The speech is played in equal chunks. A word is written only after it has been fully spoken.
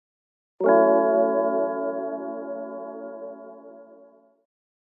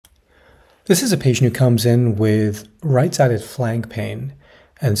This is a patient who comes in with right-sided flank pain,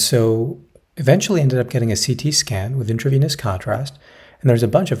 and so eventually ended up getting a CT scan with intravenous contrast, and there's a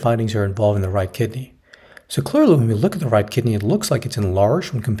bunch of findings here involving the right kidney. So clearly when we look at the right kidney, it looks like it's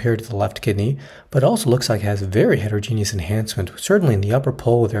enlarged when compared to the left kidney, but it also looks like it has very heterogeneous enhancement. Certainly in the upper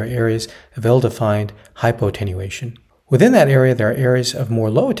pole, there are areas of ill-defined hypoattenuation. Within that area, there are areas of more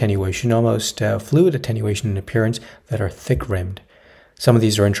low attenuation, almost fluid attenuation in appearance, that are thick-rimmed. Some of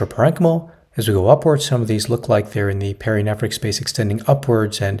these are intraparenchymal. As we go upwards, some of these look like they're in the perionephric space extending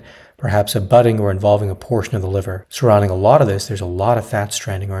upwards and perhaps abutting or involving a portion of the liver. Surrounding a lot of this, there's a lot of fat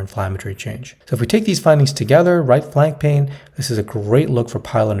stranding or inflammatory change. So if we take these findings together, right flank pain, this is a great look for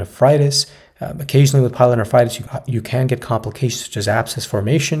pyelonephritis. Occasionally with pyelonephritis, you can get complications such as abscess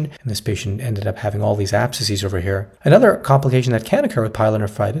formation, and this patient ended up having all these abscesses over here. Another complication that can occur with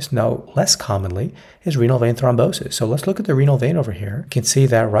pyelonephritis, now less commonly, is renal vein thrombosis. So let's look at the renal vein over here. You can see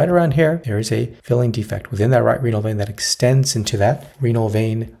that right around here, there is a filling defect within that right renal vein that extends into that renal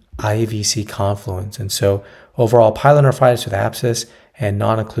vein IVC confluence. And so overall pyelonephritis with abscess and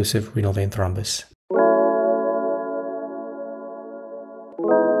non-occlusive renal vein thrombus.